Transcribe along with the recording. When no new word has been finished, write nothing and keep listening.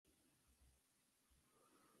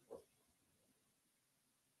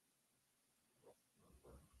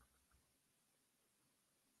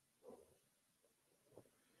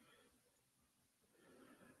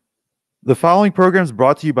The following program is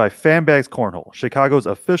brought to you by FanBags Cornhole, Chicago's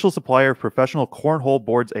official supplier of professional cornhole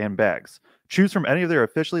boards and bags. Choose from any of their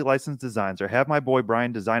officially licensed designs or have my boy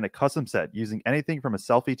Brian design a custom set using anything from a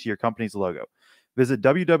selfie to your company's logo. Visit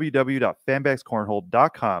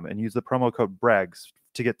www.fanbagscornhole.com and use the promo code BRAGS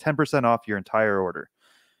to get 10% off your entire order.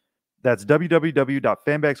 That's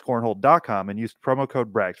www.fanbagscornhole.com and use promo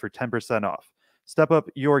code BRAGS for 10% off. Step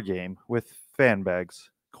up your game with FanBags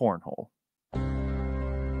Cornhole.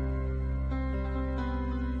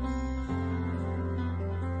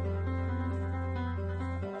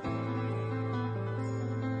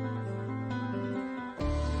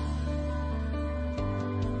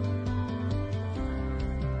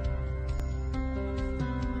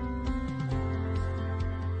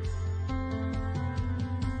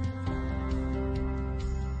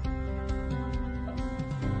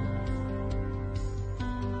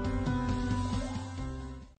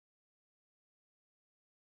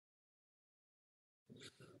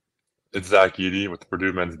 It's Zach Eady with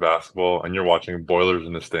Purdue men's basketball, and you're watching Boilers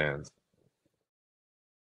in the Stands.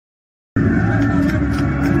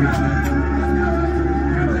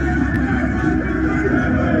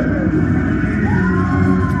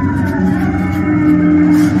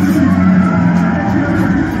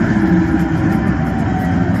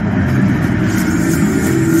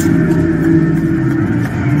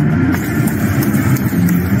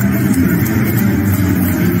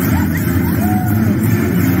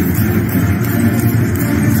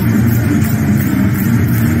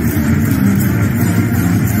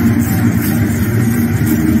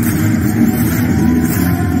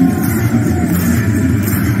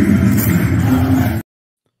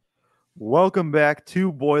 Welcome back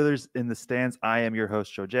to Boilers in the Stands. I am your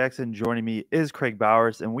host, Joe Jackson. Joining me is Craig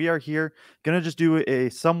Bowers, and we are here going to just do a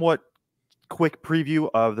somewhat quick preview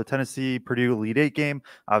of the Tennessee-Purdue Elite Eight game.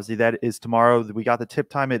 Obviously, that is tomorrow. We got the tip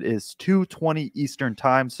time. It is 2:20 Eastern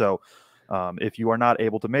time, so if you are not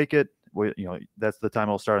able to make it, that's the time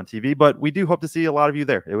it'll start on TV. But we do hope to see a lot of you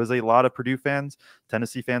there. It was a lot of Purdue fans.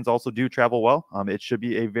 Tennessee fans also do travel well. It should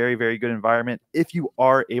be a very, very good environment if you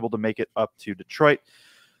are able to make it up to Detroit.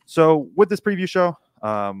 So with this preview show,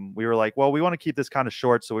 we were like, well, we want to keep this kind of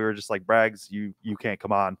short. So we were just like, Braggs, you can't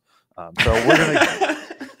come on. So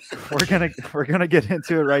we're gonna get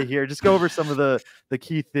into it right here. Just go over some of the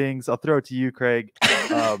key things. I'll throw it to you, Craig.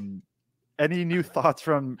 Any new thoughts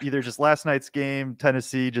from either just last night's game,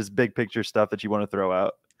 Tennessee, just big picture stuff that you want to throw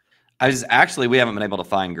out? We haven't been able to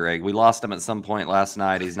find Greg. We lost him at some point last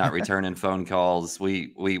night. He's not returning phone calls.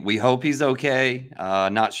 We hope he's okay.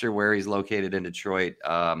 Not sure where he's located in Detroit.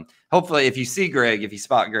 Hopefully, if you see Greg, if you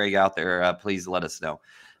spot Greg out there, please let us know.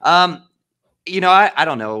 I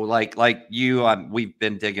don't know. Like you, we've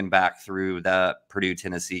been digging back through the Purdue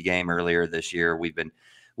Tennessee game earlier this year. We've been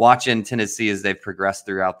watching Tennessee as they've progressed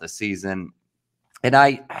throughout the season, and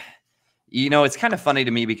it's kind of funny to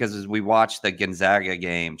me because as we watched the Gonzaga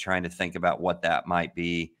game, trying to think about what that might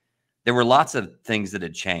be, there were lots of things that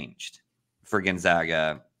had changed for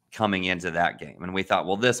Gonzaga coming into that game. And we thought,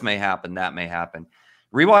 well, this may happen, that may happen.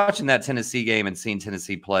 Rewatching that Tennessee game and seeing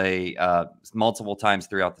Tennessee play multiple times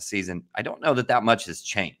throughout the season, I don't know that much has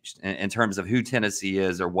changed in terms of who Tennessee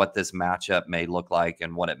is or what this matchup may look like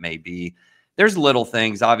and what it may be. There's little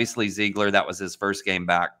things. Obviously, Ziegler, that was his first game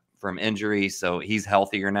back from injury, so he's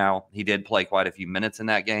healthier now. He did play quite a few minutes in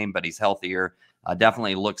that game, but he's healthier.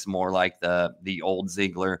 Definitely looks more like the old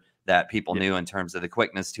Ziegler that people knew in terms of the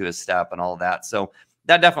quickness to his step and all of that. So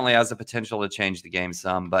that definitely has the potential to change the game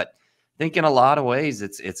some. But I think in a lot of ways,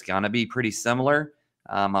 it's going to be pretty similar.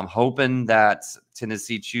 I'm hoping that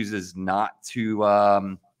Tennessee chooses not to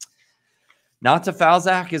foul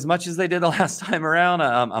Zach as much as they did the last time around.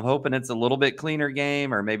 I'm hoping it's a little bit cleaner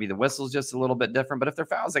game, or maybe the whistle's just a little bit different. But if they're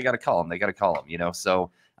fouls, they got to call them. They got to call them,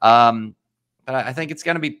 So, but I think it's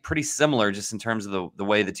going to be pretty similar just in terms of the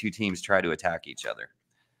way the two teams try to attack each other.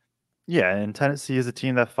 Yeah, and Tennessee is a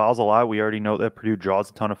team that fouls a lot. We already know that Purdue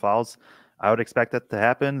draws a ton of fouls. I would expect that to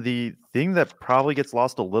happen. The thing that probably gets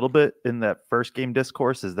lost a little bit in that first game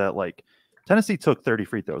discourse is that, Tennessee took 30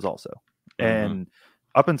 free throws also. And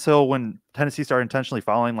up until when Tennessee started intentionally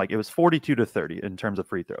fouling, it was 42-30 in terms of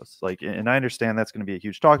free throws. And I understand that's going to be a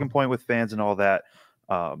huge talking point with fans and all that.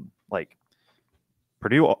 Purdue,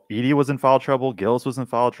 Edey was in foul trouble. Gillis was in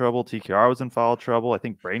foul trouble. TKR was in foul trouble. I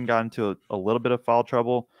think Braden got into a little bit of foul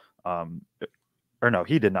trouble. Or no,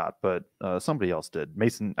 he did not, but somebody else did.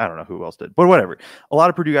 Mason, I don't know who else did, but whatever. A lot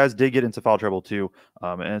of Purdue guys did get into foul trouble too.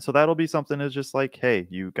 And so that'll be something that's just hey,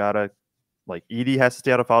 you got to, Edey has to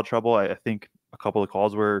stay out of foul trouble. I think a couple of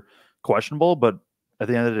calls were questionable, but at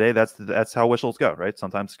the end of the day, that's how whistles go, right?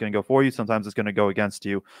 Sometimes it's going to go for you. Sometimes it's going to go against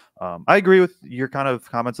you. I agree with your kind of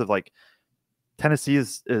comments of Tennessee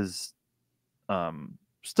is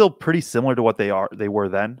still pretty similar to what they were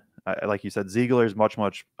then. Like you said, Ziegler is much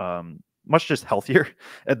just healthier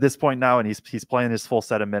at this point now, and he's playing his full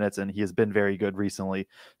set of minutes, and he has been very good recently.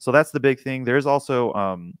 So that's the big thing. There's also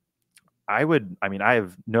I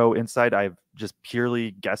have no insight. I'm just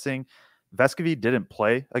purely guessing. Vescovy didn't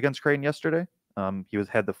play against Creighton yesterday. He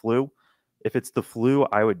had the flu. If it's the flu,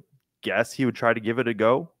 I would guess he would try to give it a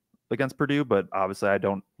go against Purdue, but obviously I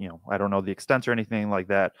don't know the extent or anything like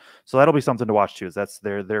that. So that'll be something to watch too. That's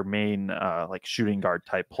their main like shooting guard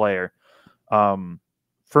type player.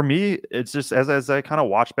 For me, it's just as I kind of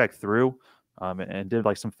watched back through and did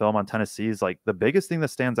like some film on Tennessee's, like the biggest thing that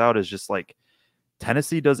stands out is just like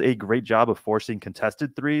Tennessee does a great job of forcing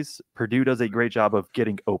contested threes. Purdue does a great job of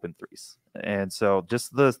getting open threes. And so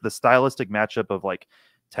just the stylistic matchup of like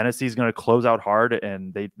Tennessee's going to close out hard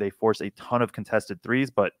and they force a ton of contested threes,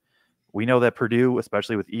 but we know that Purdue,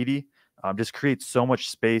 especially with Edey, just creates so much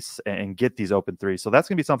space and get these open threes. So that's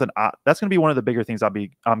going to be something. That's going to be one of the bigger things I'm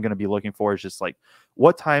going to be looking for. Is just like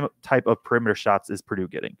what type of perimeter shots is Purdue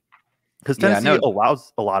getting? Because Tennessee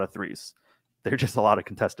allows a lot of threes. They're just a lot of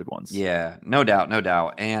contested ones. Yeah, no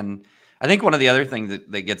doubt. And I think one of the other things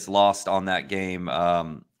that gets lost on that game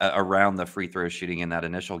around the free throw shooting in that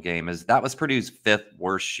initial game is that was Purdue's 5th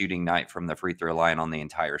worst shooting night from the free throw line on the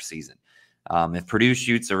entire season. If Purdue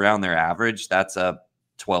shoots around their average, that's a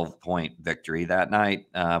 12-point victory that night.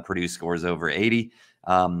 Purdue scores over 80.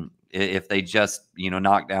 If they just,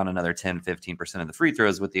 knock down another 10-15% of the free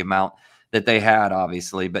throws with the amount that they had,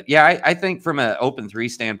 obviously. But yeah, I think from an open three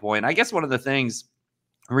standpoint, I guess one of the things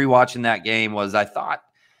rewatching that game was I thought,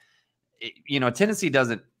 Tennessee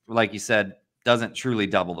doesn't, like you said, doesn't truly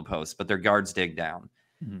double the post, but their guards dig down.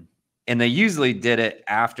 Mm-hmm. And they usually did it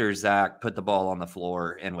after Zach put the ball on the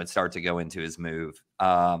floor and would start to go into his move.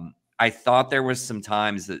 I thought there was some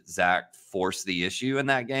times that Zach forced the issue in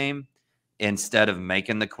that game instead of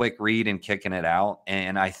making the quick read and kicking it out.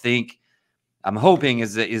 And I'm hoping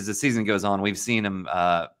as the season goes on, we've seen him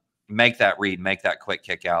make that read, make that quick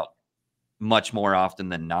kick out much more often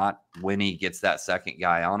than not when he gets that second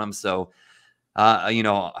guy on him. So,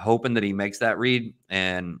 hoping that he makes that read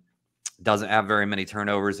and doesn't have very many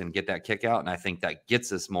turnovers and get that kick out. And I think that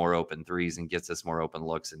gets us more open threes and gets us more open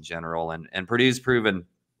looks in general. And Purdue's proven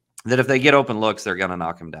that if they get open looks, they're going to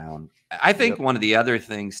knock them down. I think one of the other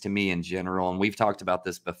things to me in general, and we've talked about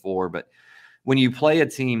this before, but when you play a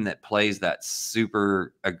team that plays that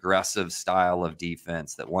super aggressive style of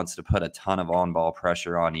defense that wants to put a ton of on-ball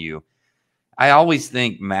pressure on you, I always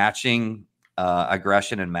think matching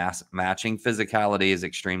aggression and matching physicality is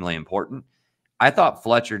extremely important. I thought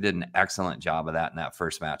Fletcher did an excellent job of that in that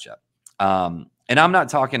first matchup. And I'm not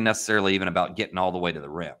talking necessarily even about getting all the way to the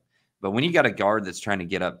rim, but when you got a guard that's trying to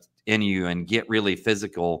get up in you and get really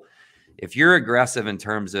physical, if you're aggressive in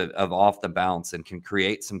terms of off the bounce and can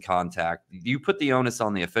create some contact, you put the onus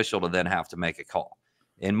on the official to then have to make a call.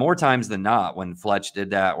 And more times than not, when Fletch did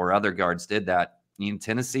that or other guards did that,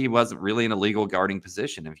 Tennessee wasn't really in a legal guarding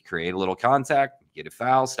position. If you create a little contact, get a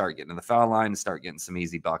foul, start getting to the foul line, and start getting some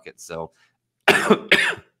easy buckets. So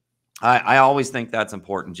I always think that's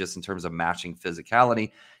important just in terms of matching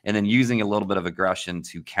physicality and then using a little bit of aggression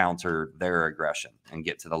to counter their aggression and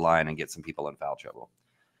get to the line and get some people in foul trouble.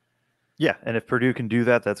 Yeah, and if Purdue can do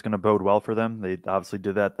that, that's going to bode well for them. They obviously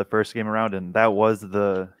did that the first game around, and that was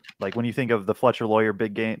when you think of the Fletcher Lawyer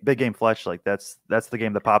big game Fletch, like that's the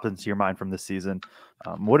game that pops into your mind from this season.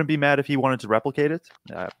 Wouldn't be mad if he wanted to replicate it.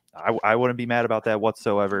 I wouldn't be mad about that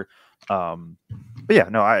whatsoever. But yeah,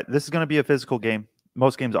 no, this is going to be a physical game.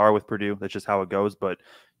 Most games are with Purdue. That's just how it goes. But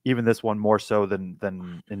even this one more so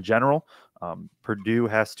than in general, Purdue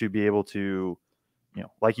has to be able to,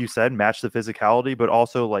 like you said, match the physicality, but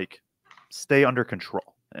also like stay under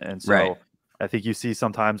control. And so right. I think you see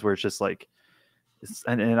sometimes where it's just like,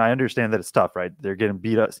 and I understand that it's tough, right? They're getting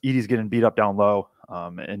beat up. Edey's getting beat up down low.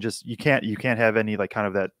 And just, you can't have any like kind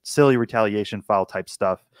of that silly retaliation foul type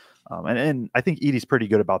stuff. And I think Edey's pretty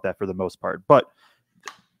good about that for the most part, but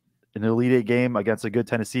in an Elite Eight game against a good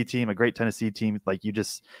Tennessee team, a great Tennessee team, like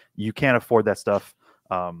you can't afford that stuff.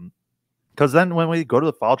 Because then when we go to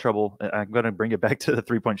the foul trouble, I'm going to bring it back to the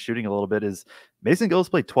 3-point shooting a little bit, is Mason Gillis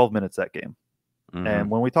played 12 minutes that game. Mm-hmm. And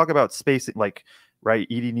when we talk about spacing, like, right,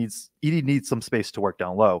 Edey needs some space to work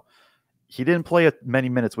down low. He didn't play many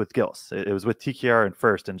minutes with Gillis. It was with TKR in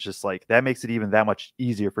first, and just like that makes it even that much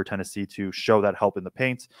easier for Tennessee to show that help in the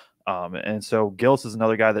paint. And so Gillis is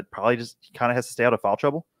another guy that probably just kind of has to stay out of foul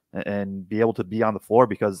trouble and be able to be on the floor,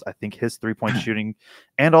 because I think his 3-point shooting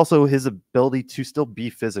and also his ability to still be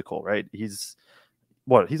physical, right? He's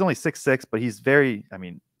only 6'6", but he's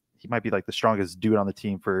he might be like the strongest dude on the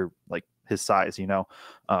team for like his size,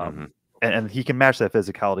 and he can match that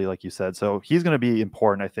physicality, like you said. So he's going to be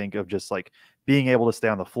important, I think, of just like being able to stay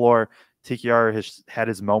on the floor. TKR has had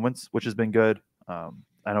his moments, which has been good. I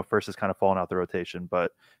know First is kind of falling out the rotation,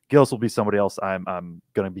 but Gillis will be somebody else I'm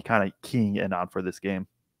going to be kind of keying in on for this game.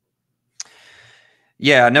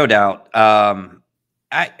 Yeah, no doubt.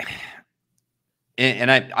 I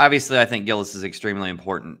obviously I think Gillis is extremely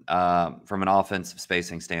important from an offensive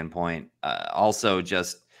spacing standpoint. Also,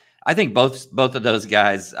 just I think both of those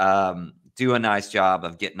guys do a nice job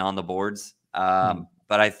of getting on the boards.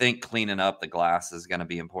 But I think cleaning up the glass is going to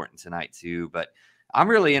be important tonight too. But I'm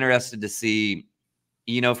really interested to see,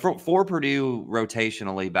 for Purdue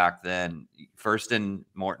rotationally back then, First and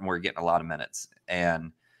Morton were getting a lot of minutes.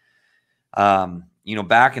 And,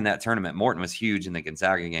 back in that tournament, Morton was huge in the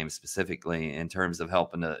Gonzaga game specifically in terms of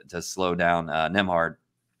helping to slow down Nembhard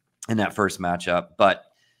in that first matchup. But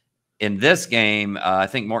in this game, I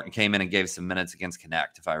think Morton came in and gave some minutes against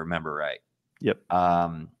Connect, if I remember right. Yep.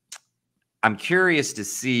 I'm curious to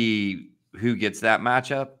see who gets that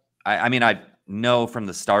matchup. I mean, I know from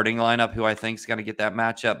the starting lineup who I think is going to get that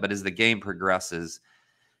matchup, but as the game progresses,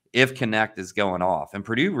 if Connect is going off, and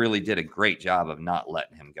Purdue really did a great job of not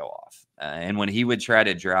letting him go off. And when he would try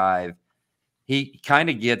to drive, he kind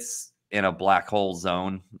of gets in a black hole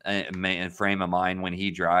zone and frame of mind when he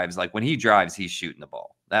drives. Like when he drives, he's shooting the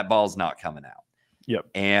ball. That ball's not coming out. Yep.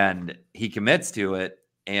 And he commits to it.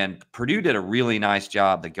 And Purdue did a really nice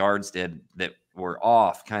job. The guards did that were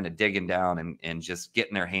off, kind of digging down and just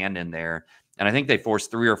getting their hand in there. And I think they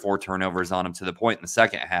forced 3 or 4 turnovers on him to the point in the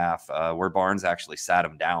second half where Barnes actually sat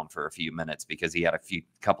him down for a few minutes because he had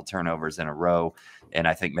couple turnovers in a row. And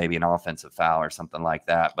I think maybe an offensive foul or something like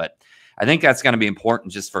that. But I think that's going to be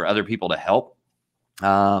important just for other people to help.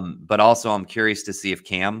 But also I'm curious to see if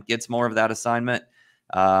Cam gets more of that assignment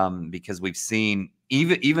because we've seen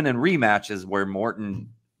even in rematches where Morton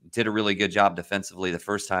did a really good job defensively the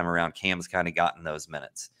first time around, Cam's kind of gotten those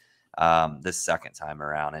minutes this second time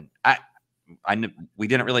around. And we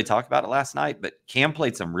didn't really talk about it last night, but Cam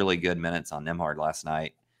played some really good minutes on Nembhard last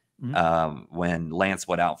night when Lance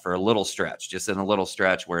went out for a little stretch, just in a little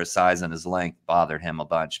stretch where his size and his length bothered him a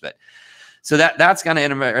bunch. But so that's going to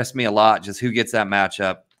interest me a lot, just who gets that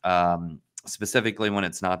matchup, specifically when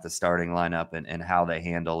it's not the starting lineup and how they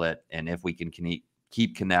handle it and if we can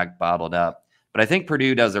keep Connect bottled up. But I think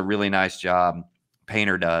Purdue does a really nice job.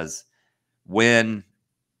 Painter does when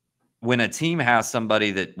a team has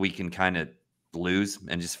somebody that we can kind of lose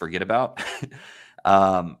and just forget about.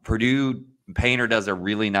 Purdue Painter does a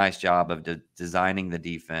really nice job of designing the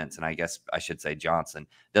defense. And I guess I should say Johnson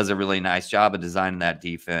does a really nice job of designing that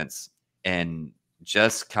defense and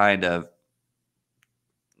just kind of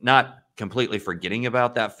not completely forgetting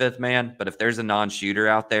about that fifth man. But if there's a non-shooter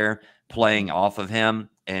out there playing off of him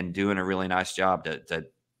and doing a really nice job to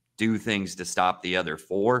do things to stop the other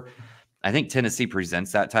 4, I think Tennessee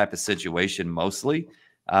presents that type of situation mostly,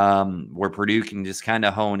 where Purdue can just kind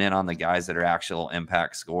of hone in on the guys that are actual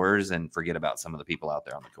impact scorers and forget about some of the people out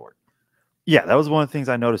there on the court. Yeah, that was one of the things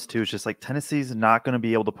I noticed too. It's just like Tennessee's not going to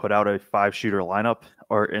be able to put out a 5-shooter lineup,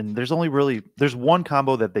 and there's one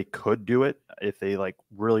combo that they could do it if they like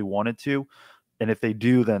really wanted to. And if they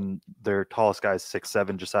do, then their tallest guy is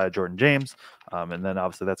 6'7", Josiah Jordan James. And then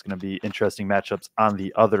obviously that's going to be interesting matchups on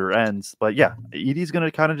the other ends. But yeah, Edey's going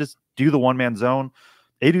to kind of just do the one-man zone.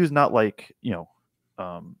 Adu's not like,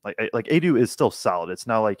 like Adu is still solid. It's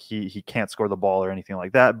not like he can't score the ball or anything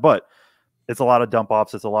like that. But it's a lot of dump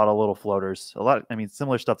offs. It's a lot of little floaters.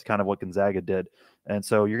 Similar stuff to kind of what Gonzaga did. And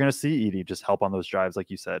so you're going to see Edey just help on those drives, like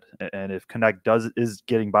you said. And if Connect is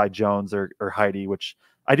getting by Jones or Heidi, which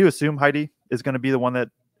I do assume Heidi is going to be the one that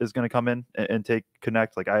is going to come in and take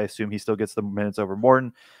Connect. Like I assume he still gets the minutes over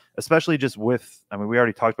Morton, especially just with, we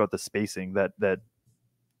already talked about the spacing that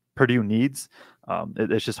Purdue needs.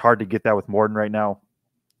 It's just hard to get that with Morton right now.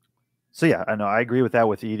 So yeah, I know I agree with that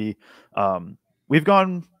with Edey. We've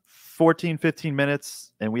gone 14, 15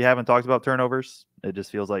 minutes and we haven't talked about turnovers. It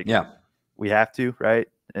just feels like we have to, right?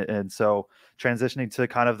 And so transitioning to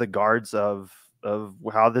kind of the guards of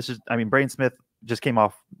how this is, Braden Smith just came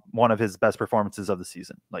off one of his best performances of the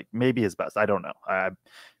season, like maybe his best. I don't know.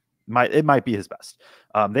 It might be his best.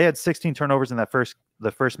 They had 16 turnovers in the first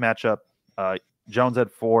matchup. Jones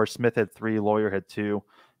had 4, Smith had 3, Lawyer had 2,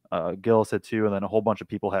 Gillis had 2, and then a whole bunch of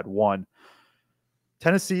people had 1.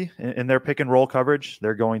 Tennessee in their pick and roll coverage,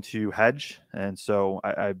 they're going to hedge. And so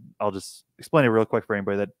I'll just explain it real quick for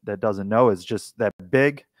anybody that doesn't know. Is just that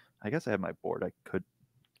big. I guess I have my board. I could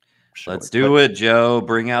show Let's do it, Joe.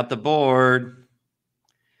 Bring out the board.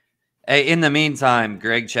 Hey, in the meantime,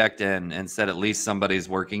 Greg checked in and said at least somebody's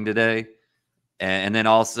working today. And then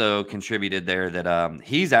also contributed there that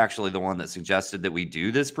he's actually the one that suggested that we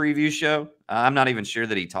do this preview show. I'm not even sure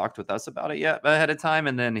that he talked with us about it yet ahead of time.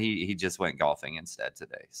 And then he just went golfing instead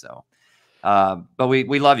today. So, but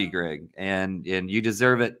we love you, Greg, and you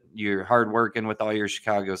deserve it. You're hard working with all your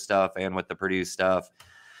Chicago stuff and with the Purdue stuff.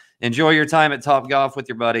 Enjoy your time at Top Golf with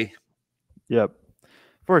your buddy. Yep,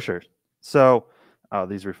 for sure. So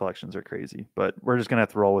these reflections are crazy, but we're just gonna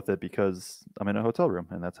have to roll with it because I'm in a hotel room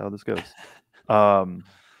and that's how this goes.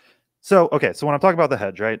 So when I'm talking about the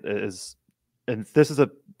hedge, right, and this is a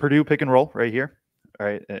Purdue pick and roll right here, all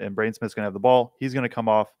right, and Braden Smith's gonna have the ball. He's gonna come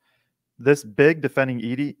off this big defending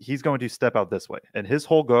Edey. He's going to step out this way, and his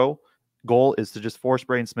whole goal is to just force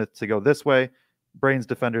Braden Smith to go this way. Braden's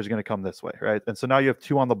defender is going to come this way, right? And so now you have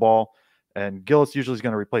 2 on the ball, and Gillis usually is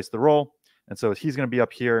going to replace the role, and so he's going to be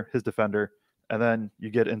up here, his defender, and then you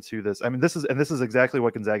get into this. I mean, this is exactly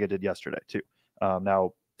what Gonzaga did yesterday too.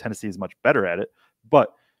 Now Tennessee is much better at it,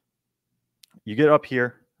 but you get up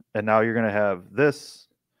here, and now you're going to have this,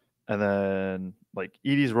 and then like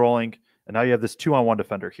Edey's rolling, and now you have this 2-on-1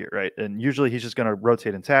 defender here, right? And usually he's just going to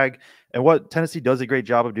rotate and tag. And what Tennessee does a great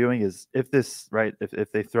job of doing is if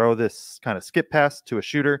they throw this kind of skip pass to a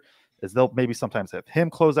shooter, is they'll maybe sometimes have him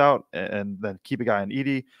close out and then keep a guy on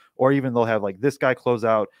Edey, or even they'll have like this guy close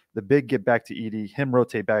out, the big get back to Edey, him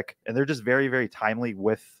rotate back, and they're just very, very timely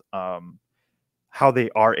with how they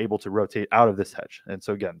are able to rotate out of this hedge. And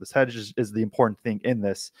so again, this hedge is the important thing in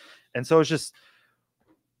this. And so it's just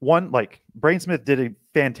one, like Braden Smith did a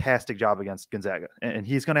fantastic job against Gonzaga, and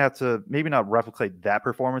he's going to have to maybe not replicate that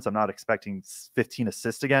performance. I'm not expecting 15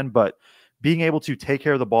 assists again, but being able to take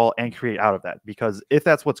care of the ball and create out of that, because if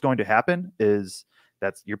that's what's going to happen, is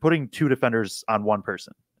that's you're putting 2 defenders on 1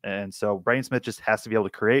 person. And so Braden Smith just has to be able to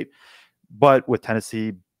create. But with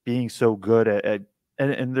Tennessee being so good at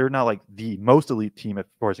and they're not like the most elite team at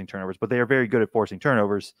forcing turnovers, but they are very good at forcing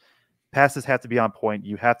turnovers. Passes have to be on point.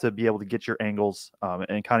 You have to be able to get your angles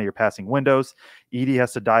and kind of your passing windows. Edey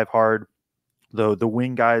has to dive hard. The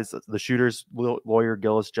wing guys, the shooters, Lawyer,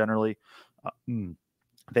 Gillis generally,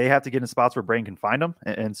 they have to get in spots where Braden can find them.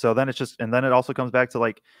 And so then then it also comes back to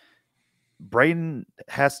like Braden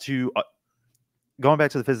has to, going back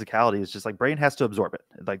to the physicality, it's just like Braden has to absorb it.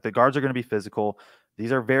 Like the guards are going to be physical.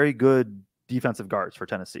 These are very good defensive guards for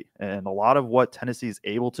Tennessee. And a lot of what Tennessee is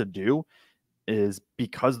able to do is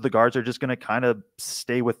because the guards are just going to kind of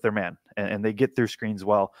stay with their man and they get through screens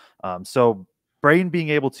well. So Braden being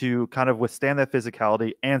able to kind of withstand that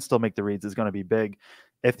physicality and still make the reads is going to be big.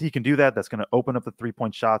 If he can do that, that's going to open up the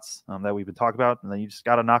 3-point shots that we've been talking about. And then you just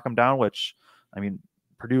got to knock them down, which, I mean,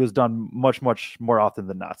 Purdue has done much, much more often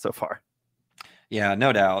than not so far. Yeah,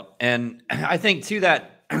 no doubt. And I think to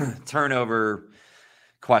that turnover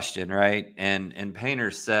question, right? And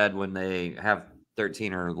Painter said when they have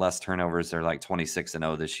 13 or less turnovers, they're like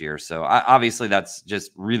 26-0 this year. So obviously that's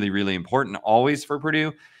just really, really important always for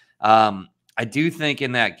Purdue. I do think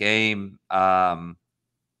in that game,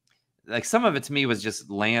 like some of it to me was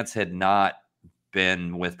just Lance had not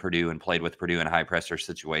been with Purdue and played with Purdue in high pressure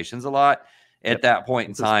situations a lot at that point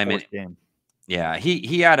in time. And, yeah,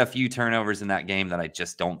 he had a few turnovers in that game that I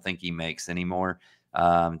just don't think he makes anymore.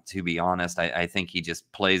 To be honest, I think he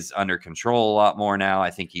just plays under control a lot more now. I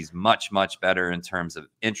think he's much, much better in terms of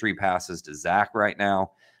entry passes to Zach right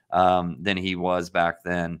now than he was back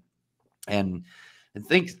then. And I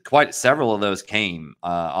think quite several of those came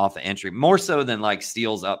off the entry, more so than like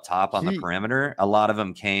steals up top on the perimeter. A lot of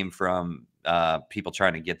them came from people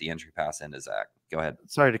trying to get the entry pass into Zach. Go ahead.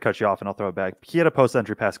 Sorry to cut you off, and I'll throw it back. He had a post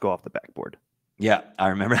entry pass go off the backboard. Yeah, I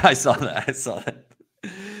remember. I saw that.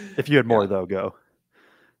 If you had more, though, go.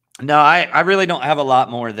 No, I really don't have a lot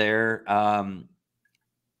more there.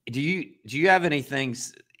 Do you have anything?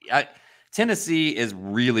 Tennessee is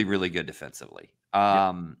really, really good defensively.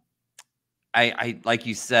 I like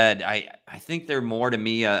you said, I think they're more to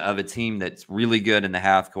me of a team that's really good in the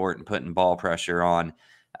half court and putting ball pressure on,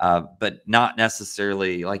 but not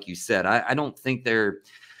necessarily like you said. I don't think they're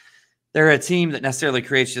a team that necessarily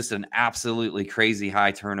creates just an absolutely crazy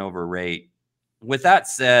high turnover rate. With that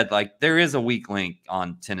said, like there is a weak link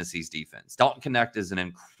on Tennessee's defense. Dalton Knecht is an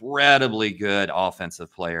incredibly good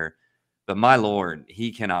offensive player, but my Lord,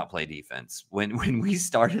 he cannot play defense. When we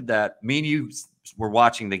started that, me and you were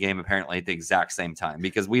watching the game apparently at the exact same time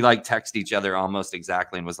because we like text each other almost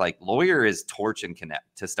exactly and was like, Lawyer is torching Knecht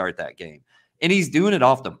to start that game. And he's doing it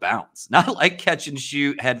off the bounce, not like catch and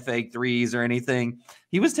shoot, head fake threes or anything.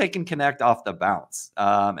 He was taking Knecht off the bounce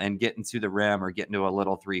and getting to the rim or getting to a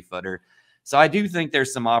little 3-footer. So I do think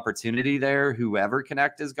there's some opportunity there, whoever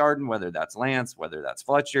Knecht is guarding, whether that's Lance, whether that's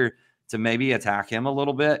Fletcher, to maybe attack him a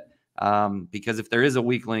little bit. Because if there is a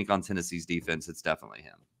weak link on Tennessee's defense, it's definitely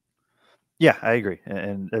him. Yeah, I agree.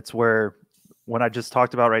 And it's where, when I just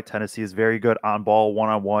talked about, right, Tennessee is very good on ball,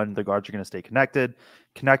 one-on-one. The guards are going to stay connected.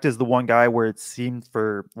 Connect is the one guy where it seemed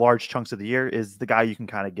for large chunks of the year is the guy you can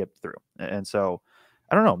kind of get through. And so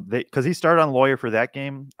I don't know, because he started on Lawyer for that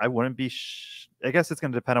game. I wouldn't be, I guess it's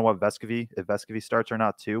going to depend on what if Vescovy starts or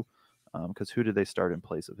not too. Because who did they start in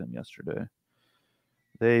place of him yesterday?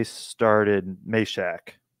 They started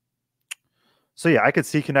Meshack. So yeah, I could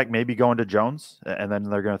see Connect maybe going to Jones, and then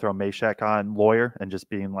they're going to throw Meshack on Lawyer and just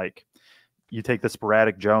being like, you take the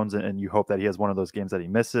sporadic Jones and you hope that he has one of those games that he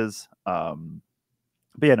misses.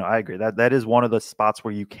 But yeah, no, I agree. That is one of the spots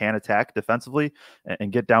where you can attack defensively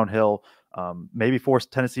and get downhill. Maybe force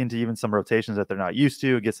Tennessee into even some rotations that they're not used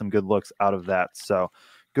to, get some good looks out of that. So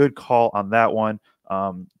good call on that one.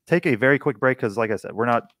 Take a very quick break because, like I said, we're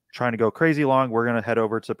not trying to go crazy long. We're going to head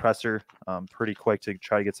over to Presser pretty quick to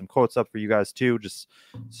try to get some quotes up for you guys too. Just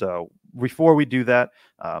so before we do that,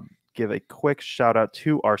 give a quick shout out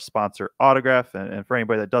to our sponsor, Autograph. And for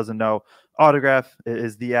anybody that doesn't know, Autograph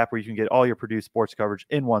is the app where you can get all your Purdue sports coverage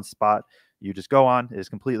in one spot. You just go on. It is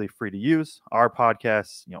completely free to use. Our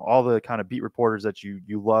podcasts, all the kind of beat reporters that you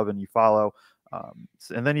love and you follow.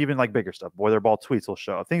 And then even like bigger stuff, Boiler Ball tweets will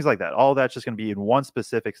show up, things like that. All that's just going to be in one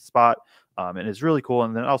specific spot. And it's really cool.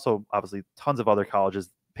 And then also, obviously, tons of other colleges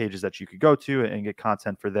pages that you could go to and get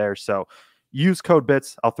content for there. So use code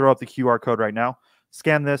BITS. I'll throw up the QR code right now.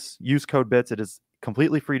 Scan this, use code BITS. It is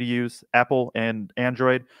completely free to use, Apple and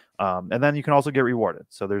Android. And then you can also get rewarded.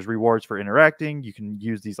 So there's rewards for interacting. You can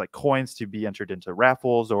use these like coins to be entered into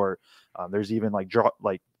raffles, or there's even like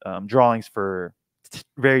drawings for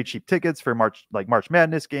very cheap tickets for March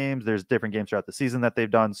Madness games. There's different games throughout the season that they've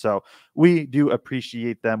done. So we do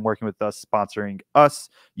appreciate them working with us, sponsoring us.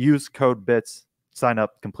 Use code BITS, sign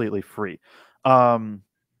up completely free.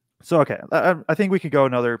 So, okay, I think we could go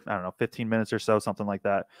another, 15 minutes or so, something like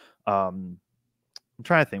that. I'm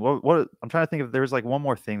trying to think. I'm trying to think if there's like one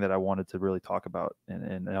more thing that I wanted to really talk about,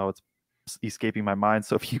 and now it's escaping my mind.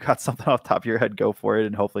 So if you got something off the top of your head, go for it,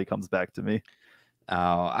 and hopefully it comes back to me.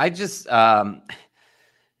 I just, as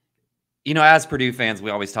Purdue fans,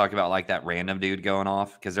 we always talk about like that random dude going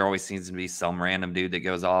off, because there always seems to be some random dude that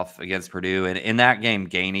goes off against Purdue. And in that game,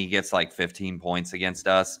 Gainey gets like 15 points against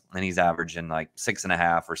us, and he's averaging like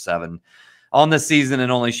 6.5 or 7 on the season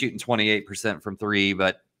and only shooting 28% from 3.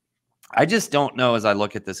 But I just don't know as I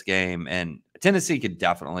look at this game, and Tennessee could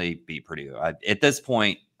definitely beat Purdue. At this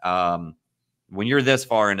point, when you're this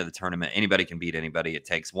far into the tournament, anybody can beat anybody. It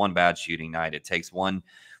takes one bad shooting night. It takes one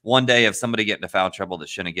day of somebody getting into foul trouble that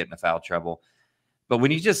shouldn't get into foul trouble. But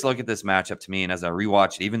when you just look at this matchup, to me, and as I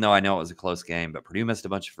rewatched it, even though I know it was a close game, but Purdue missed a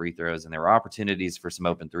bunch of free throws, and there were opportunities for some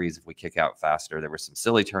open threes if we kick out faster. There were some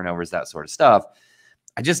silly turnovers, that sort of stuff.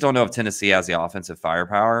 I just don't know if Tennessee has the offensive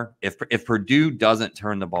firepower. If Purdue doesn't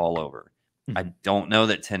turn the ball over, I don't know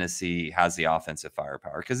that Tennessee has the offensive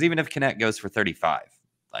firepower. Because even if Connect goes for 35,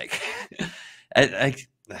 like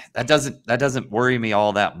that doesn't worry me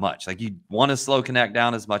all that much. Like, you want to slow Connect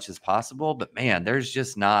down as much as possible, but man, there's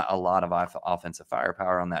just not a lot of offensive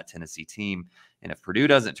firepower on that Tennessee team. And if Purdue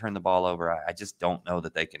doesn't turn the ball over, I just don't know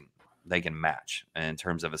that they can match in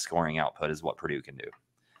terms of a scoring output is what Purdue can do.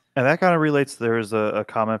 And that kind of relates. There's a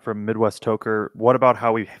comment from Midwest Toker. What about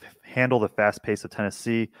how we handle the fast pace of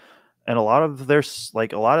Tennessee? And a lot of their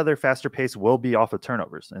faster pace will be off of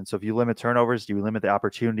turnovers. And so if you limit turnovers, you limit the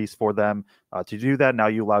opportunities for them to do that. Now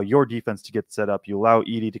you allow your defense to get set up. You allow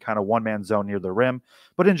Edey to kind of one-man zone near the rim.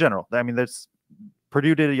 But in general, I mean,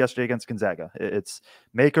 Purdue did it yesterday against Gonzaga. It's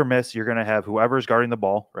make or miss. You're going to have whoever's guarding the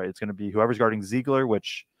ball, right? It's going to be whoever's guarding Ziegler,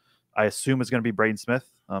 which I assume is going to be Braden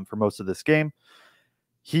Smith for most of this game.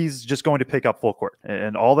 He's just going to pick up full court,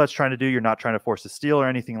 and all that's trying to do, you're not trying to force a steal or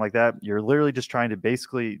anything like that. You're literally just trying to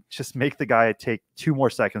basically just make the guy take 2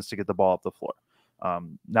 more seconds to get the ball up the floor.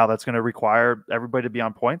 Now that's going to require everybody to be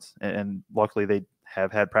on points, and luckily they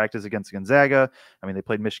have had practice against Gonzaga. I mean, they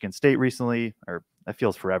played Michigan State recently, or that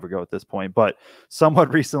feels forever ago at this point, but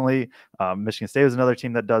somewhat recently. Michigan State was another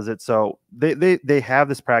team that does it. So they have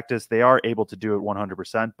this practice. They are able to do it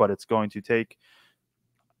 100%, but it's going to take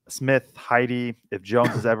Smith, Heidi, if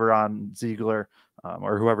Jones is ever on Ziegler,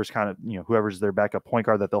 or whoever's whoever's their backup point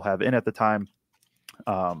guard that they'll have in at the time,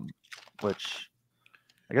 which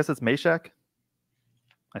I guess it's Meshack.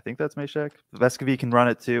 I think that's Meshack. Vescovy can run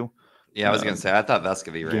it too. Yeah, I was going to say, I thought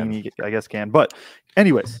Vescovy ran. I guess can. But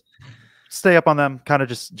anyways, stay up on them, kind of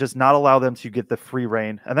just not allow them to get the free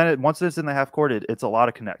reign. And then once it's in the half court, it's a lot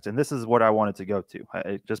of connect. And this is what I wanted to go to.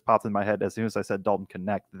 It just popped in my head as soon as I said Dalton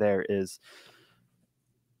Connect. There is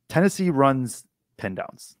Tennessee runs pin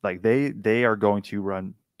downs. Like they are going to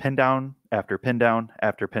run pin down after pin down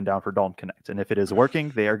after pin down for Dalton Connect. And if it is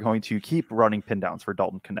working, they are going to keep running pin downs for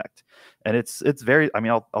Dalton Connect. And it's very, I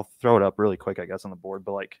mean, I'll throw it up really quick, I guess, on the board,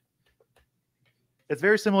 but like it's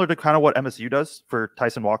very similar to kind of what MSU does for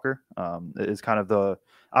Tyson Walker. Is kind of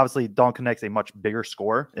obviously Dalton Connect's a much bigger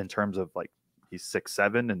scorer in terms of like he's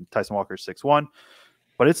 6'7" and Tyson Walker's 6'1",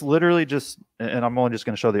 but it's literally just, and I'm only just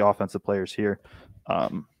going to show the offensive players here.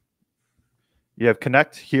 You have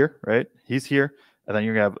Connect here, right? He's here. And then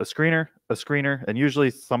you're going to have a screener, and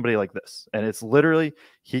usually somebody like this. And it's literally,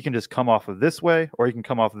 he can just come off of this way, or he can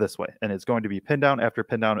come off this way. And it's going to be pin down after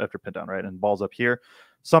pin down after pin down, right? And ball's up here.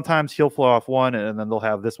 Sometimes he'll flow off one, and then they'll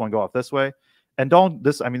have this one go off this way. And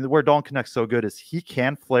where Dalton Connect's so good is he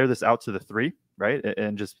can flare this out to the 3, right?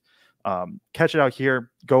 And just catch it out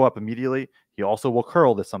here, go up immediately. He also will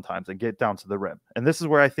curl this sometimes and get down to the rim. And this is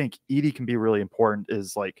where I think Edey can be really important,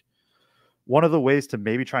 is like, one of the ways to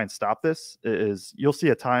maybe try and stop this is you'll see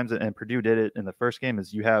at times, and Purdue did it in the first game,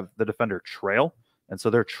 is you have the defender trail. And so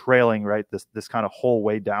they're trailing, right, this kind of whole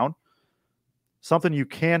way down. Something you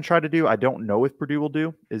can try to do, I don't know if Purdue will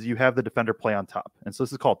do, is you have the defender play on top. And so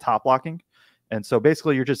this is called top blocking. And so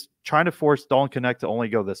basically you're just trying to force Dalton Connect to only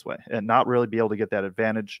go this way and not really be able to get that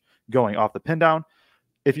advantage going off the pin down.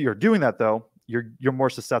 If you're doing that, though, you're more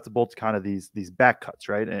susceptible to kind of these back cuts,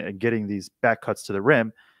 right, and getting these back cuts to the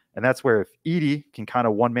rim. And that's where if Edey can kind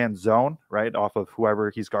of one-man zone, right, off of whoever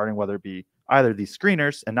he's guarding, whether it be either these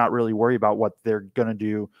screeners and not really worry about what they're going to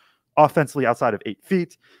do offensively outside of 8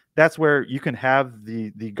 feet, that's where you can have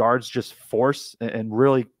the guards just force and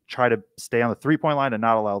really try to stay on the three-point line and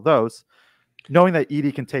not allow those, knowing that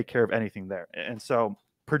Edey can take care of anything there. And so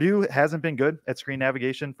Purdue hasn't been good at screen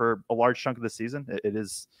navigation for a large chunk of the season. It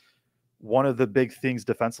is one of the big things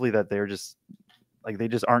defensively that they're just – like they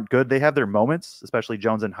just aren't good. They have their moments, especially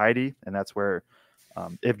Jones and Heide. And that's where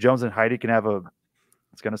if Jones and Heide can have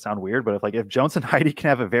it's going to sound weird, but if Jones and Heide can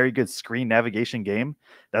have a very good screen navigation game,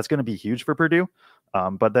 that's going to be huge for Purdue.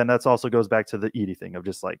 But then that's also goes back to the Edey thing of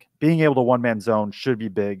just like being able to one-man zone should be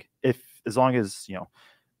big as long as,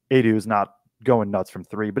 Edu is not going nuts from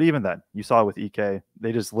 3. But even then, you saw it with EK,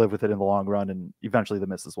 they just live with it in the long run, and eventually the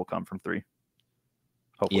misses will come from 3.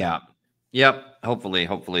 Hopefully. Yeah. Yep. Hopefully.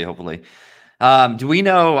 Do we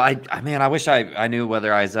know? I wish I knew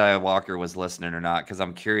whether Isaiah Walker was listening or not, because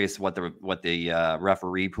I'm curious what the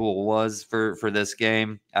referee pool was for this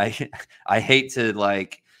game. I hate to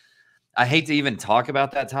even talk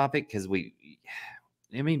about that topic because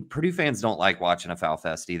Purdue fans don't like watching a foul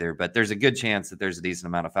fest either. But there's a good chance that there's a decent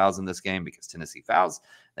amount of fouls in this game because Tennessee fouls.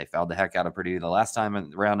 They fouled the heck out of Purdue the last time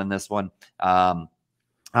around in this one.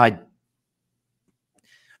 I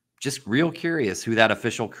just real curious who that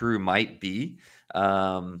official crew might be,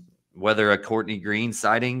 whether a Courtney Green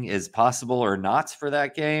sighting is possible or not for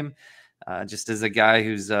that game. Just as a guy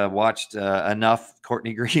who's watched enough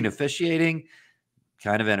Courtney Green officiating,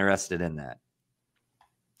 kind of interested in that.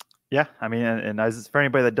 Yeah, I mean, and as for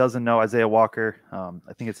anybody that doesn't know Isaiah Walker,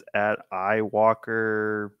 I think it's at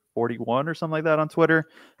iWalker41 or something like that on Twitter.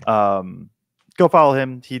 Go follow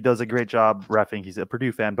him. He does a great job reffing. He's a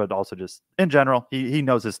Purdue fan, but also just in general, he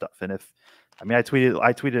knows his stuff. And I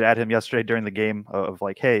tweeted at him yesterday during the game of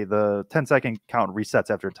like, hey, the 10-second count resets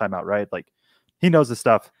after a timeout, right? Like he knows his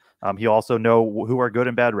stuff. He also know who are good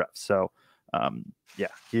and bad refs. So yeah,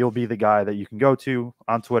 he'll be the guy that you can go to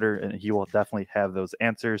on Twitter, and he will definitely have those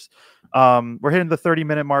answers. We're hitting the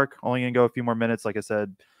 30-minute mark. Only going to go a few more minutes. Like I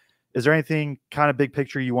said, is there anything kind of big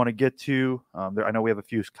picture you want to get to? I know we have a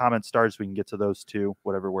few comment starts. We can get to those too,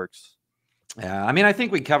 whatever works. Yeah, I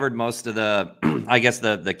think we covered most of the, I guess,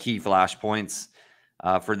 the key flashpoints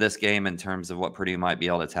for this game in terms of what Purdue might be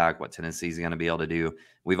able to attack, what Tennessee's going to be able to do.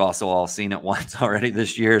 We've also all seen it once already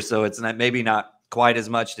this year, so it's maybe not quite as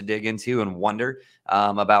much to dig into and wonder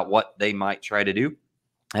about what they might try to do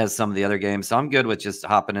as some of the other games. So I'm good with just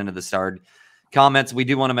hopping into the start comments. We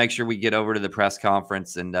do want to make sure we get over to the press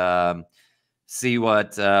conference and see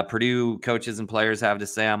what Purdue coaches and players have to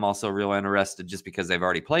say. I'm also real interested, just because they've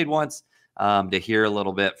already played once, to hear a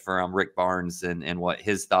little bit from Rick Barnes and what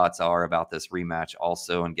his thoughts are about this rematch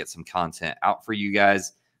also, and get some content out for you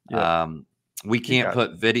guys. Yep. We can't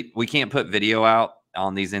put video out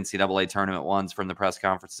on these NCAA tournament ones from the press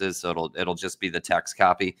conferences, so it'll just be the text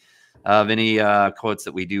copy of any quotes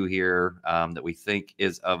that we do here that we think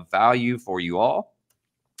is of value for you all.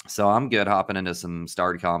 So I'm good hopping into some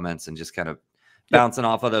starred comments and just kind of bouncing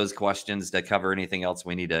off of those questions to cover anything else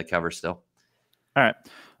we need to cover still. All right.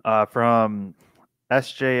 From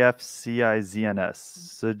SJFCIZNS.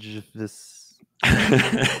 So this,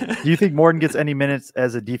 do you think Morton gets any minutes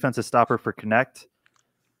as a defensive stopper for Connect?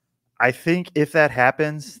 I think if that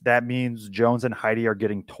happens, that means Jones and Heidi are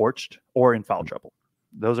getting torched or in foul trouble.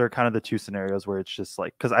 Those are kind of the two scenarios where it's just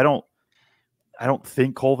like, because I don't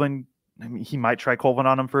think Colvin. I mean, he might try Colvin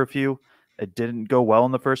on him for a few. It didn't go well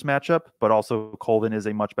in the first matchup, but also Colvin is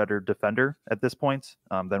a much better defender at this point.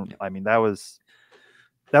 I mean, that was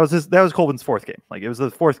Colvin's fourth game. Like, it was the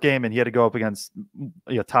fourth game, and he had to go up against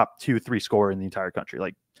top 2-3 scorer in the entire country.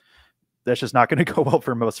 Like, that's just not going to go well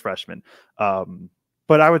for most freshmen.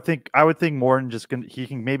 But I would think Morton he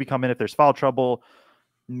can maybe come in if there's foul trouble.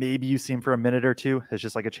 Maybe you see him for a minute or two. It's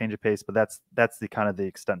just like a change of pace, but that's the kind of the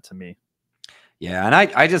extent to me. Yeah, and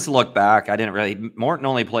I just look back. Morton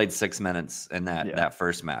only played 6 minutes in that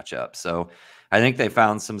first matchup. So I think they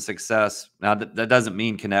found some success. Now, that doesn't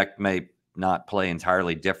mean Connect may not play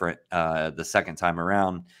entirely different the second time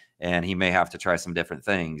around, and he may have to try some different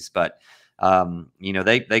things. But,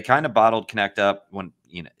 they kind of bottled Connect up when,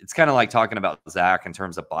 it's kind of like talking about Zach in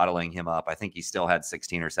terms of bottling him up. I think he still had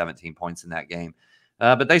 16 or 17 points in that game.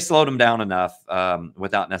 But they slowed him down enough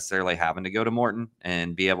without necessarily having to go to Morton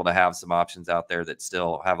and be able to have some options out there that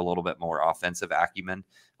still have a little bit more offensive acumen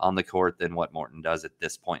on the court than what Morton does at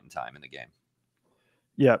this point in time in the game.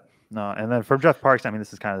 Yep. No, and then from Jeff Parks, I mean,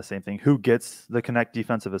 this is kind of the same thing. Who gets the Connect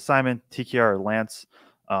defensive assignment, TKR or Lance?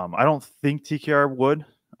 I don't think TKR would.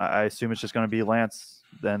 I assume it's just going to be Lance,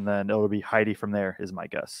 and then it'll be Heidi from there is my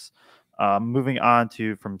guess. Moving on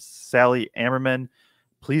from Sally Ammerman.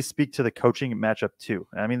 Please speak to the coaching matchup too.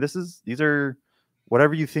 I mean, these are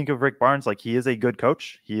whatever you think of Rick Barnes. Like, he is a good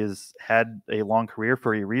coach. He has had a long career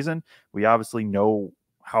for a reason. We obviously know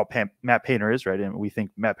how Matt Painter is, right? And we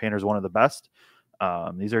think Matt Painter is one of the best.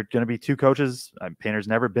 These are going to be two coaches. Painter's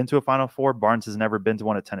never been to a Final Four. Barnes has never been to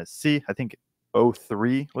one at Tennessee. I think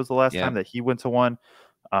 2003 was the last time that he went to one.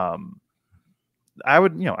 I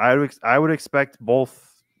would expect both.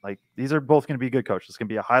 Like, these are both going to be good coaches. It's going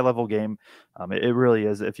to be a high level game. It really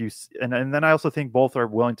is. And then I also think both are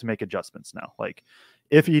willing to make adjustments now. Like,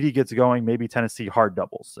 if Edey gets going, maybe Tennessee hard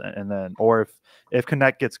doubles, and then, or if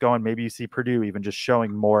Connect gets going, maybe you see Purdue even just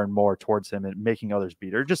showing more and more towards him and making others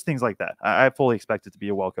beat, or just things like that. I fully expect it to be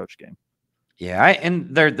a well coached game. Yeah, and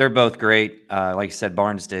they're both great. Like you said,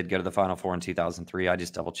 Barnes did go to the Final Four in 2003. I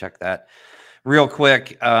just double checked that real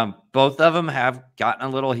quick. Both of them have gotten a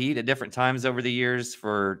little heat at different times over the years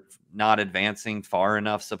for not advancing far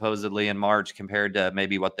enough, supposedly, in March compared to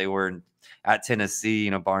maybe what they were at Tennessee.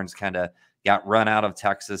 Barnes kind of got run out of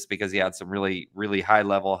Texas because he had some really, really high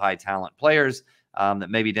level, high talent players that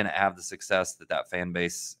maybe didn't have the success that fan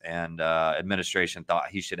base and administration thought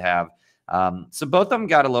he should have. So both of them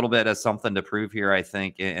got a little bit of something to prove here, I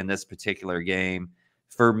think, in this particular game.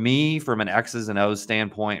 For me, from an X's and O's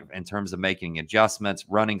standpoint, in terms of making adjustments,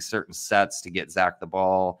 running certain sets to get Zach the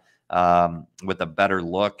ball with a better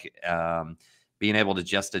look, being able to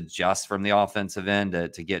just adjust from the offensive end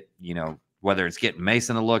to get, whether it's getting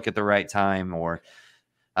Mason a look at the right time or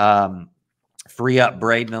free up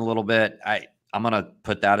Braden a little bit. I'm going to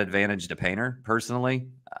put that advantage to Painter personally.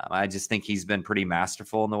 I just think he's been pretty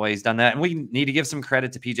masterful in the way he's done that. And we need to give some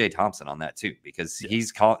credit to PJ Thompson on that too, because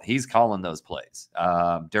he's calling those plays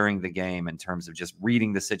during the game in terms of just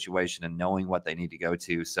reading the situation and knowing what they need to go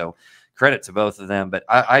to. So credit to both of them, but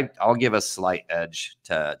I'll give a slight edge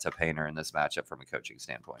to Painter in this matchup from a coaching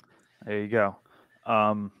standpoint. There you go.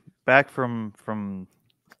 Back from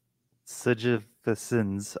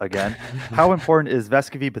Significance again. How important is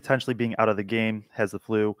Vescovy potentially being out of the game? Has the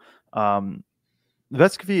flu?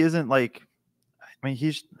 Vescovy isn't like, I mean,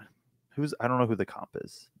 I don't know who the comp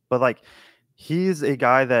is, but like, he's a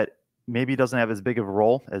guy that maybe doesn't have as big of a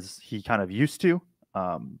role as he kind of used to.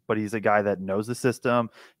 But he's a guy that knows the system.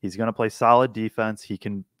 He's going to play solid defense. He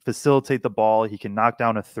can facilitate the ball. He can knock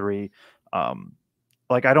down a three.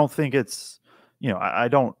 Like, I don't think it's, I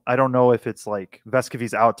don't know if it's like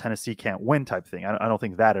Vescovy's out, Tennessee can't win type thing. I don't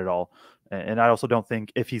think that at all. And I also don't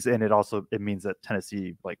think if he's in, it means that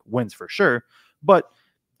Tennessee like wins for sure. But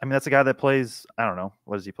I mean, that's a guy that plays, I don't know,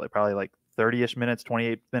 what does he play? Probably like 30-ish minutes,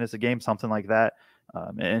 28 minutes a game, something like that.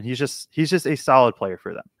 And he's just a solid player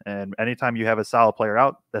for them. And anytime you have a solid player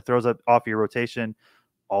out, that throws it off your rotation.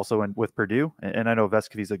 Also with Purdue, and I know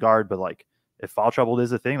Vescovy's a guard, but like, if foul trouble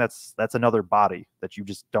is a thing, that's another body that you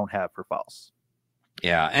just don't have for fouls.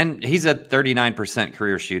 Yeah, and he's a 39%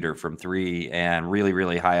 career shooter from three and really,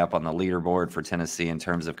 really high up on the leaderboard for Tennessee in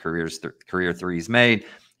terms of career threes made.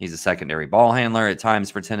 He's a secondary ball handler at times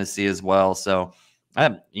for Tennessee as well. So,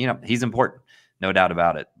 he's important, no doubt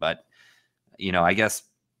about it. But, I guess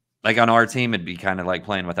like on our team, it'd be kind of like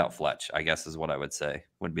playing without Fletch, I guess is what I would say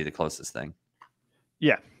would be the closest thing.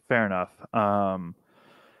 Yeah, fair enough.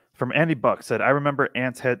 From Andy Buck said, I remember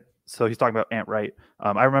Ants So he's talking about Ant Wright.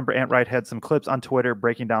 I remember Ant Wright had some clips on Twitter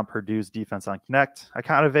breaking down Purdue's defense on Connect. I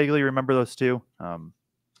kind of vaguely remember those two.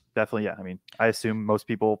 Definitely, yeah. I mean, I assume most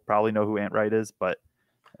people probably know who Ant Wright is, but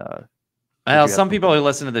well, some people who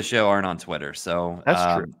listen to the show aren't on Twitter, so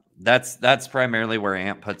that's true. That's primarily where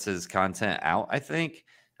Ant puts his content out, I think.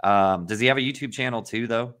 Does he have a YouTube channel too,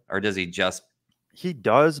 though, or does he just? He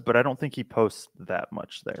does, but I don't think he posts that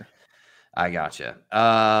much there. I gotcha.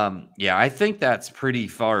 Yeah, I think that's pretty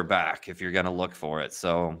far back if you're going to look for it.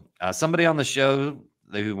 So somebody on the show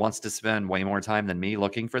who wants to spend way more time than me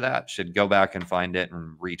looking for that should go back and find it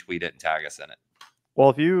and retweet it and tag us in it. Well,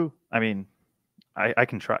 if you, I mean, I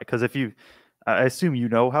can try, because if you, I assume you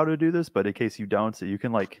know how to do this, but in case you don't, so you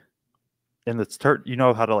can like in the you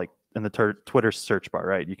know how to like in the Twitter search bar,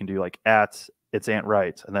 right? You can do like it's Ant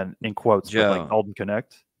Wright, and then in quotes, Joe, like Alden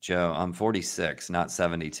Connect. Joe, I'm 46, not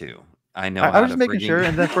 72. I know. I was just making sure,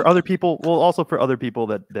 and then for other people, well, also for other people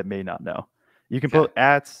that may not know, you can put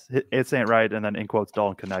it's Ant Wright, and then in quotes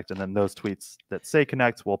Dalton Connect, and then those tweets that say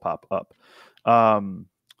Connect will pop up.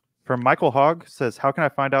 From Michael Hogg says, how can I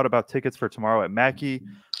find out about tickets for tomorrow at Mackey?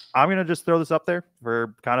 I'm gonna just throw this up there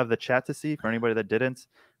for kind of the chat to see for anybody that didn't.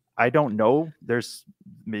 I don't know.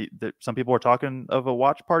 Some people are talking of a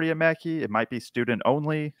watch party at Mackey. It might be student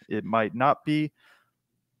only. It might not be.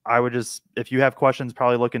 I would just, if you have questions,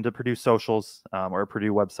 probably look into Purdue socials or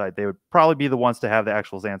Purdue website. They would probably be the ones to have the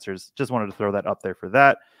actual answers. Just wanted to throw that up there for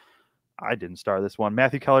that. I didn't start this one.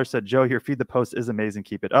 Matthew Keller said, Joe, your feed the post is amazing.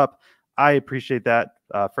 Keep it up. I appreciate that.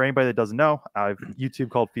 For anybody that doesn't know, I have YouTube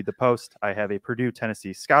called Feed the Post. I have a Purdue,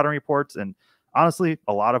 Tennessee scouting reports. And honestly,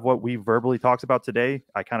 a lot of what we verbally talked about today,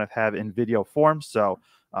 I kind of have in video form. So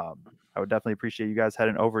I would definitely appreciate you guys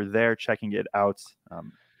heading over there, checking it out.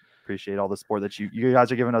 Appreciate all the support that you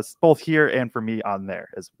guys are giving us both here and for me on there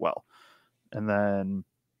as well. And then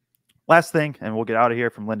last thing, and we'll get out of here,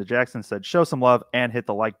 from Linda Jackson, said, show some love and hit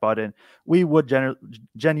the like button. We would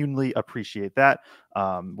genuinely appreciate that.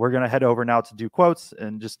 We're going to head over now to do quotes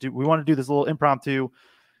and we want to do this little impromptu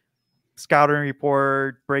scouting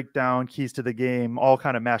report, breakdown, keys to the game, all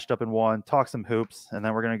kind of mashed up in one, talk some hoops, and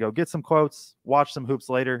then we're going to go get some quotes, watch some hoops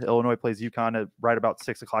later. Illinois plays UConn at right about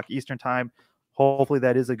 6 o'clock Eastern time. Hopefully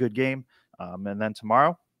that is a good game. And then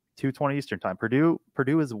tomorrow, 2:20 Eastern time. Purdue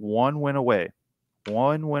is one win away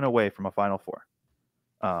from a Final Four.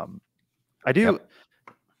 I do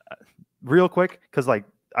real quick, because like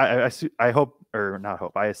I hope, or not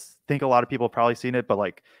hope, I think a lot of people have probably seen it, but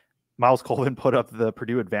like Miles Colvin put up the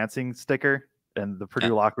Purdue advancing sticker, and the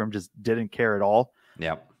Purdue locker room just didn't care at all.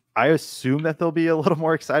 Yeah, I assume that they'll be a little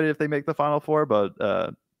more excited if they make the Final Four,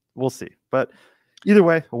 but we'll see. But either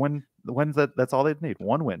way, that's all they need.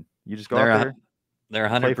 One win. You just go out there. They're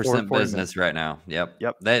 100% business right now. Yep.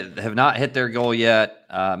 They have not hit their goal yet.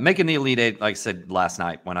 Making the Elite Eight, like I said last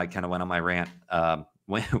night when I kind of went on my rant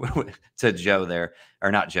to Joe there,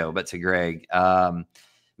 or not Joe, but to Greg.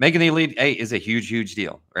 Making the Elite Eight is a huge, huge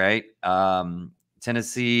deal, right?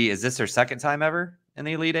 Tennessee, is this their second time ever in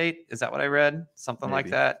the Elite Eight? Is that what I read? Something like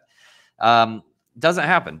that. Doesn't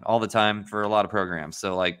happen all the time for a lot of programs.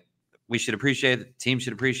 So like, we should appreciate it. Team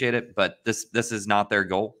should appreciate it, but this is not their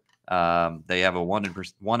goal. They have a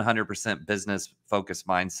 100% business focused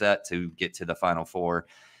mindset to get to the Final Four.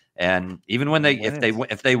 And even when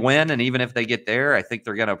if they win, and even if they get there, I think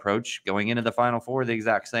they're going to approach going into the Final Four the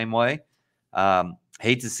exact same way.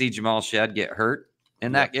 Hate to see Jamal Shedd get hurt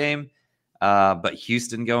in that game. But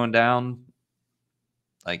Houston going down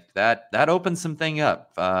like that opens something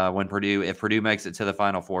up if Purdue makes it to the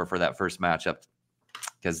Final Four for that first matchup.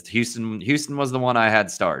 Because Houston was the one I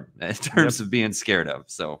had starred in terms of being scared of.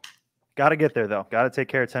 So got to get there, though. Got to take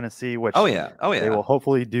care of Tennessee, which they will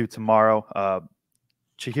hopefully do tomorrow.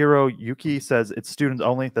 Chihiro Yuki says it's students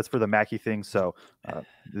only. That's for the Mackey thing. So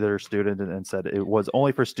they're a student and said it was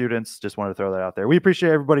only for students. Just wanted to throw that out there. We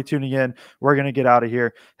appreciate everybody tuning in. We're going to get out of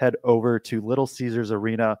here, head over to Little Caesars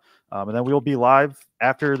Arena, and then we will be live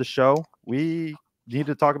after the show. We need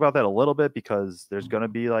to talk about that a little bit because there's going to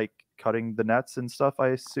be like cutting the nets and stuff, I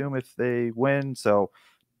assume, if they win. So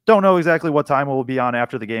don't know exactly what time we'll be on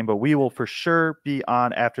after the game, but we will for sure be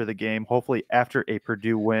on after the game, hopefully after a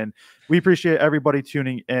Purdue win. We appreciate everybody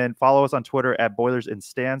tuning in. Follow us on Twitter at Boilers and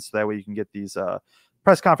Stands, so that way you can get these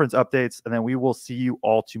press conference updates, and then we will see you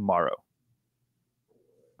all tomorrow.